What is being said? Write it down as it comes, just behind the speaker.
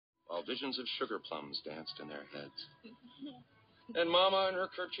while visions of sugar plums danced in their heads. And Mama in her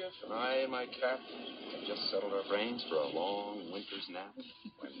kerchief, and I in my cap had just settled our brains for a long winter's nap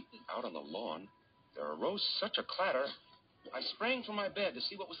when, out on the lawn, there arose such a clatter, I sprang from my bed to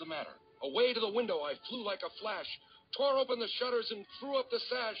see what was the matter. Away to the window I flew like a flash, tore open the shutters and threw up the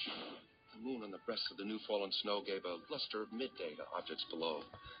sash. The moon on the breast of the new-fallen snow gave a luster of midday to objects below,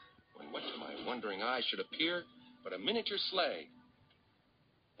 when what to my wondering eye should appear but a miniature sleigh.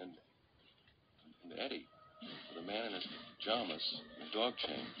 And Eddie, with a man in his pajamas and a dog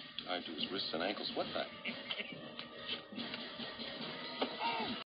chain tied to his wrists and ankles. What the